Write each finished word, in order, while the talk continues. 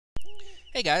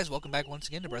Hey guys, welcome back once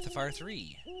again to Breath of Fire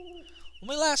 3. When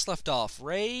we last left off,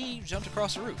 Ray jumped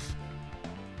across the roof.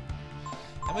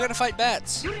 And we gotta fight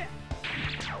bats.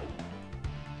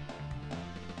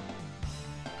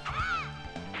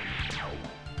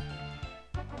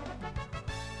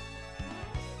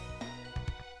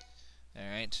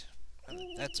 Alright,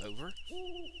 that's over.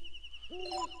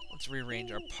 Let's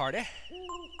rearrange our party.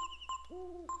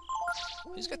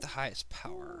 Who's got the highest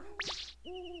power?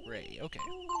 Ray, okay.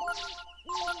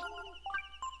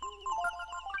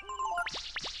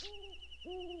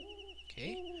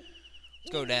 Okay,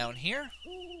 let's go down here,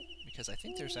 because I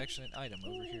think there's actually an item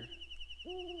over here.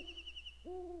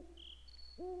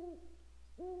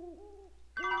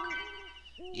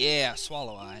 Yeah,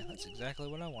 Swallow Eye. That's exactly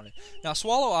what I wanted. Now,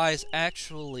 Swallow Eyes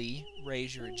actually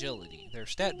raise your agility. They're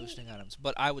stat boosting items,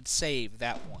 but I would save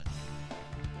that one.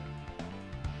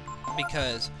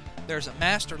 Because there's a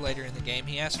master later in the game.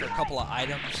 He asks for a couple of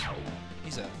items.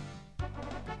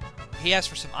 He asks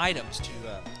for some items to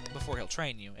before he'll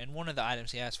train you, and one of the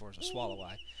items he asks for is a Swallow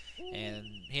Eye. And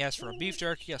he asks for a beef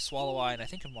jerky, a Swallow Eye, and I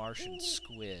think a Martian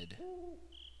squid.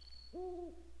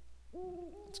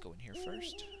 Let's go in here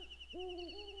first.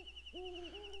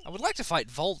 I would like to fight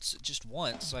Volts just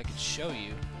once so I could show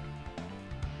you.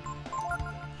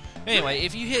 Anyway,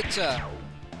 if you hit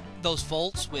those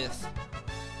Volts with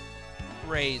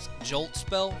Ray's Jolt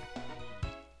spell,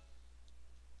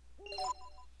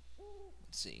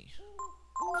 let's see.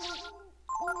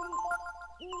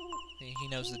 He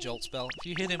knows the Jolt spell. If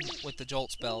you hit him with the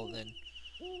Jolt spell, then,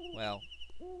 well,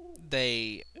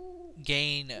 they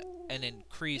gain an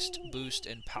increased boost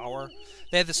in power.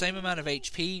 They have the same amount of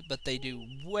HP, but they do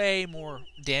way more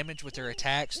damage with their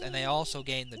attacks, and they also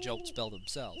gain the Jolt spell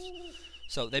themselves.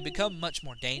 So they become much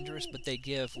more dangerous, but they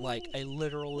give, like, a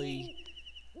literally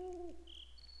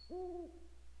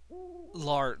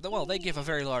large... Well, they give a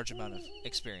very large amount of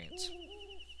experience.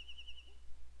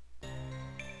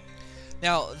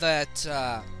 Now, that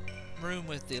room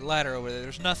with the ladder over there,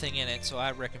 there's nothing in it, so I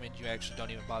recommend you actually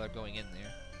don't even bother going in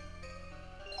there.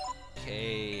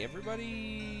 Okay,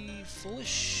 everybody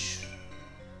foolish.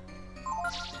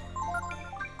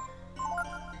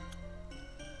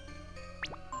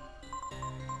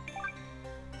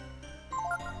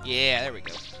 Yeah, there we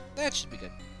go. That should be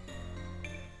good.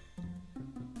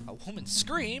 A woman's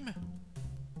scream?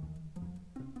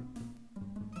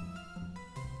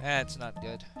 That's not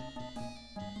good.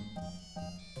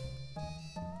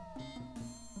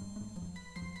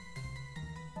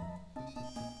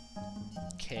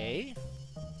 Okay.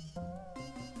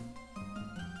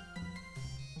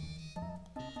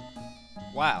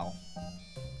 Wow.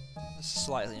 This is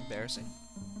slightly embarrassing.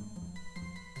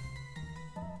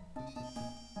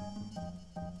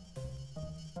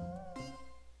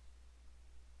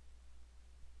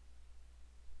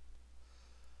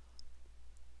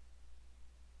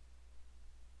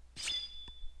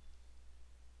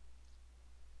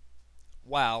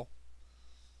 Wow.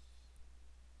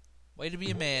 Way to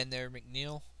be a man there,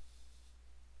 McNeil.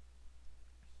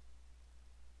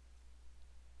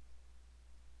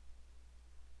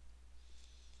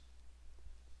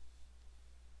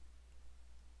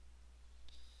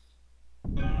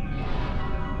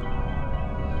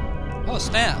 Oh,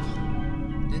 snap.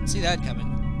 Didn't see that coming.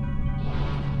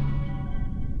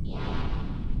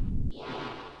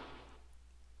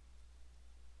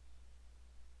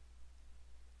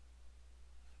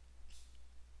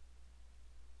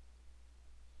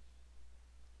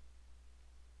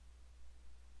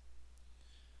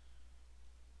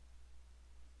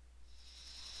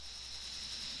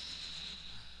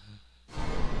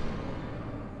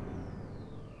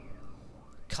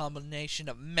 Combination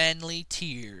of manly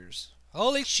tears.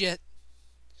 Holy shit.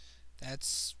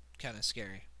 That's kind of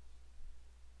scary.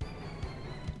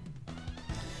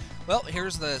 Well,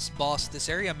 here's the boss of this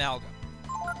area, Amalgam.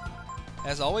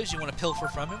 As always, you want to pilfer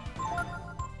from him.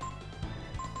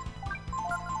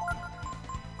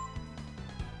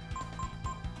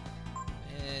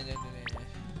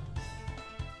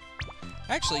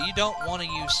 Actually, you don't want to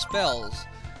use spells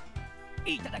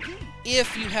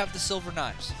if you have the silver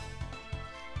knives.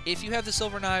 If you have the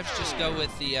silver knives, just go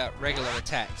with the regular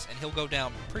attacks, and he'll go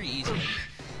down pretty easily.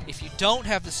 If you don't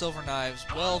have the silver knives,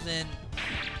 well then,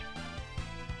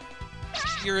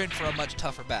 you're in for a much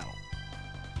tougher battle.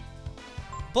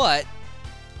 But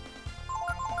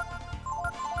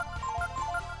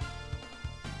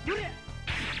if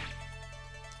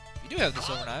you do have the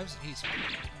silver knives, he's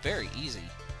very easy.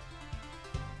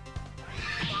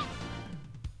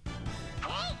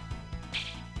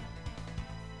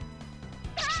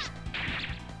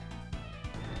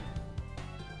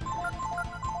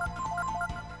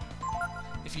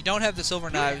 you don't have the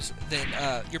silver knives, then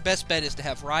your best bet is to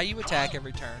have Ryu attack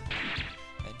every turn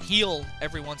and heal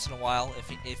every once in a while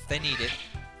if they need it.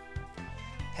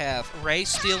 Have Ray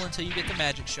steal until you get the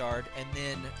magic shard, and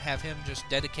then have him just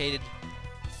dedicated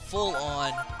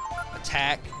full-on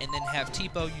attack, and then have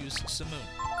Tipo use Simoon.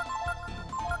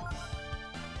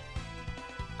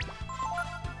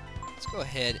 Let's go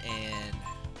ahead and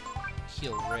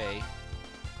heal Ray.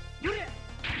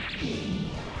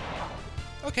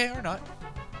 Okay, or not.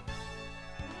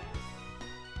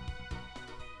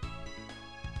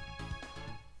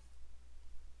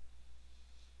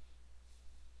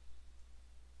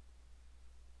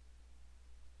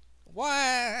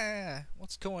 Why?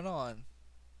 What's going on?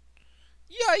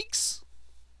 Yikes!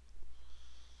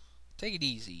 Take it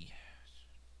easy.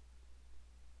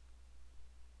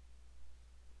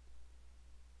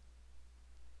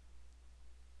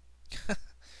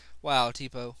 Wow,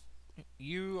 Tipo.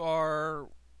 You are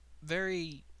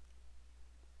very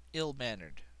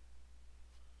ill-mannered.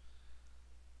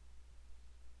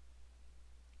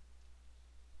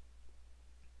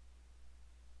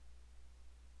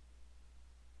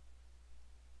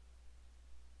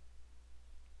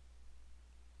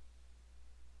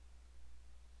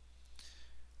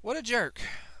 What a jerk.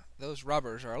 Those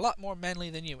robbers are a lot more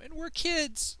manly than you, and we're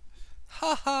kids.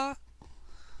 Ha ha.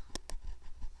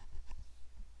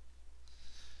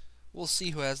 We'll see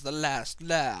who has the last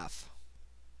laugh.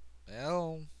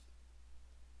 Well,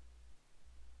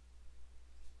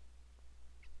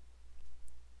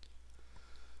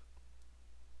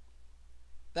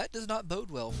 that does not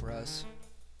bode well for us.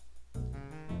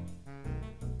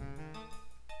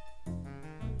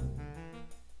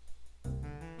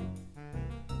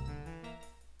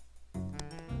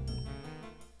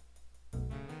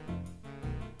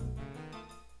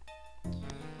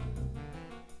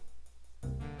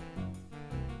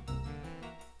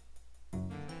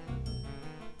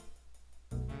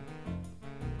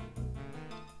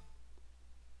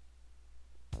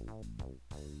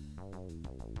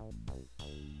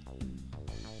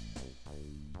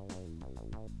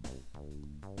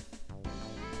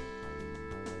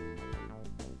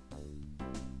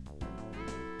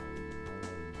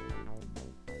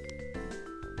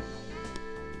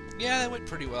 Yeah, that went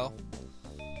pretty well.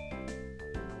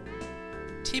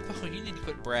 Tipo, you need to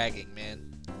quit bragging,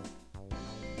 man.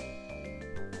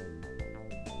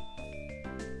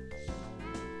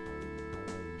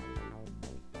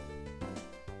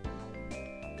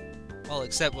 Well,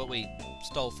 except what we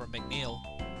stole from McNeil.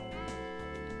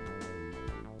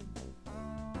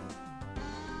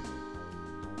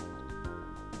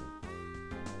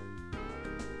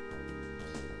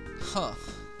 Huh.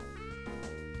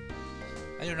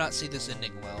 I do not see this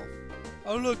ending well.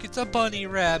 Oh look, it's a bunny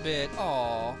rabbit.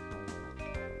 Aww.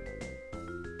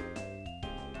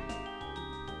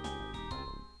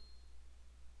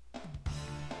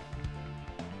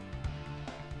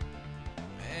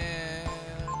 And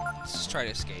let's just try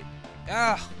to escape.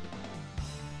 Ah!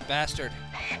 Bastard.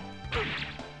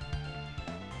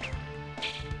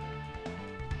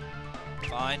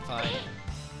 Fine, fine.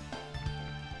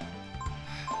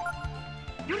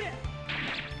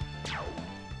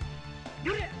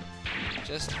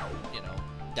 Just, you know,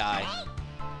 die.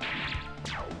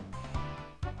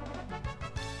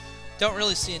 Don't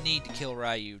really see a need to kill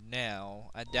Ryu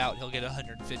now. I doubt he'll get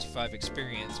 155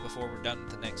 experience before we're done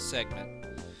with the next segment.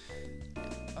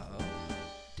 Uh-oh.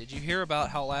 Did you hear about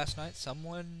how last night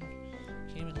someone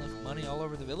came and left money all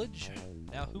over the village?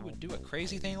 Now who would do a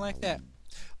crazy thing like that?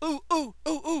 Ooh, ooh,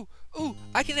 ooh, ooh, ooh!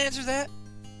 I can answer that!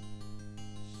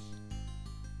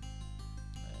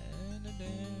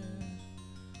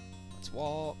 Let's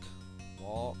walk,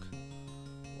 walk,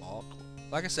 walk.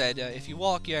 Like I said, if you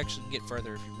walk, you actually can get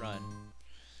further if you run.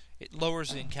 It lowers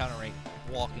the encounter rate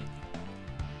walking.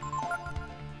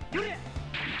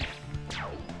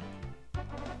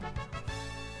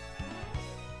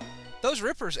 Those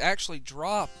rippers actually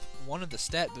drop one of the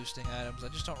stat boosting items. I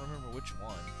just don't remember which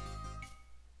one.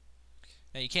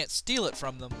 Now you can't steal it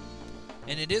from them,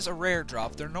 and it is a rare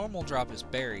drop. Their normal drop is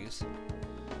berries,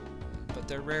 but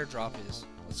their rare drop is...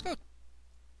 Let's go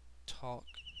talk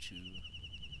to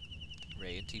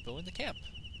Ray and Tipo in the camp.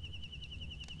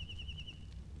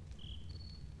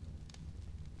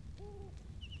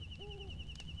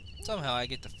 Somehow I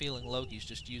get the feeling Loki's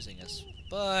just using us,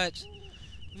 but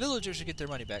villagers should get their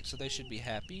money back, so they should be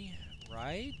happy,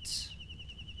 right?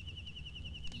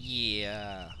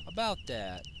 Yeah, about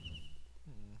that.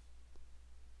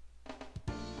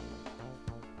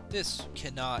 This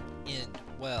cannot end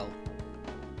well.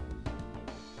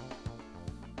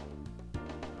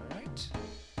 Alright.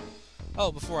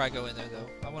 Oh, before I go in there, though,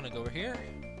 I want to go over here.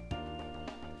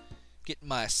 Get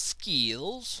my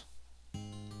skills.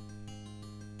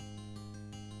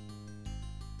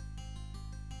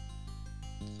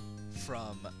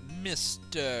 From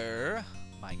Mr.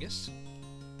 Migas.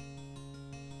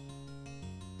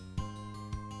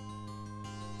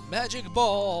 Magic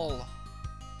ball.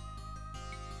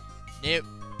 Nope.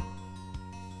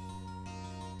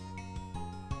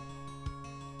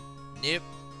 Nope.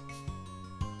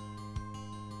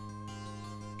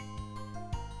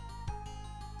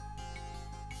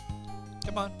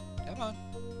 Come on, come on.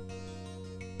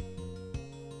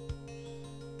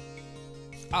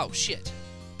 Oh shit.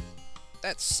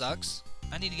 That sucks.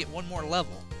 I need to get one more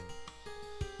level.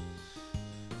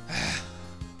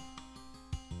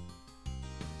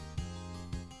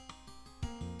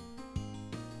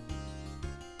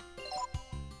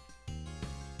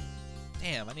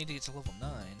 Damn, I need to get to level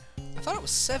 9. I thought it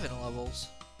was 7 levels.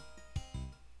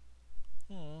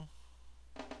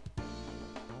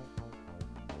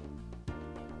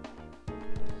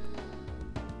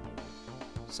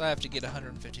 So I have to get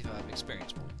 155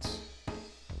 experience points.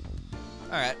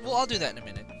 Alright, well I'll do that in a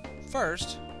minute.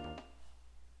 First,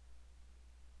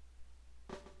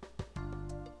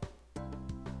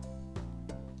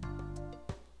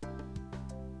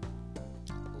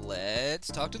 let's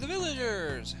talk to the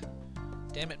villagers!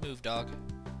 Damn it, move, dog.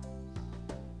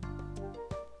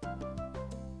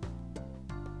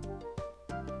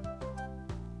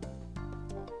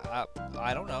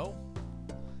 I don't know.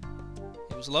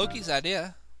 It was Loki's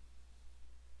idea.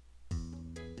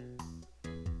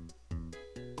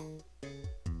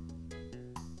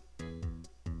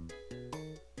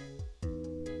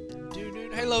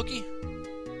 Hey, Loki.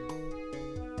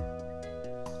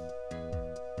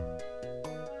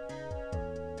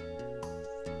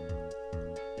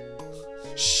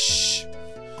 Shh.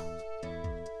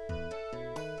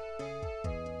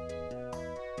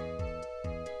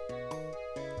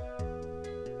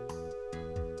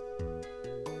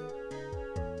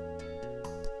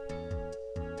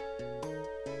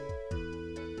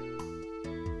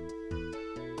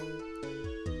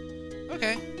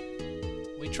 Okay.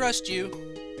 We trust you.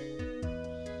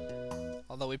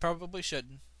 Although we probably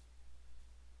shouldn't.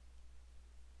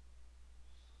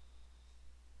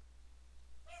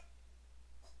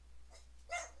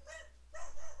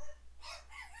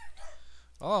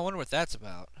 Oh, I wonder what that's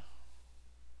about.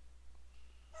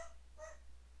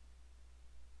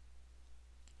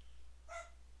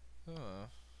 It's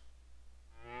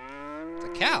a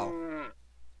cow.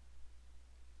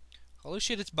 Holy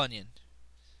shit, it's Bunyan.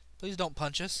 Please don't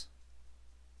punch us.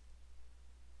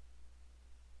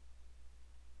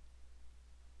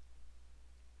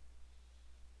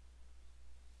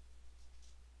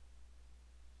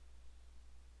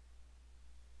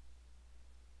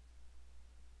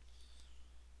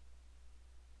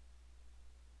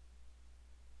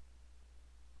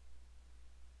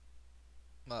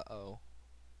 Uh-oh.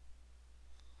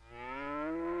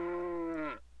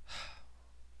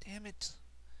 Damn it.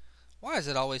 Why is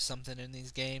it always something in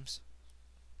these games?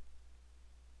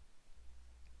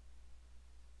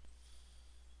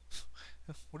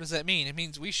 What does that mean? It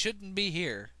means we shouldn't be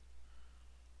here.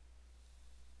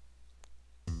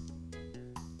 I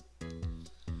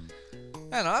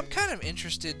don't know, I'm kind of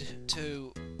interested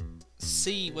to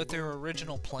see what their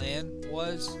original plan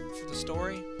was for the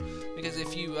story. Because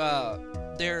if you,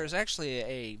 there's actually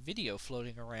a video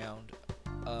floating around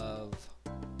of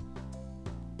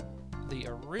the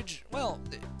original, well,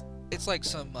 it's like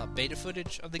some beta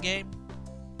footage of the game.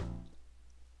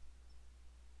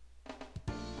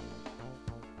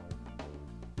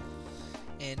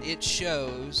 And it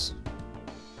shows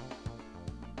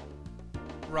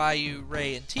Ryu,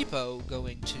 Ray, and Tipo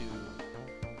going to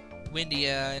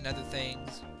Windia and other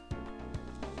things.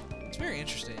 It's very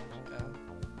interesting.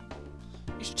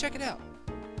 You should check it out.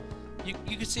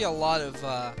 You can see a lot of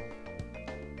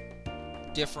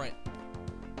different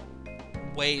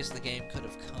ways the game could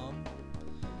have come,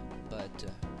 but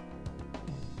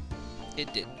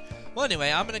it didn't. Well,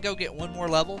 anyway, I'm gonna go get one more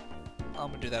level. I'm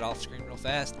gonna do that off screen real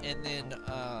fast, and then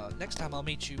next time I'll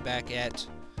meet you back at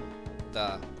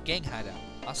the gang hideout.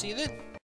 I'll see you then.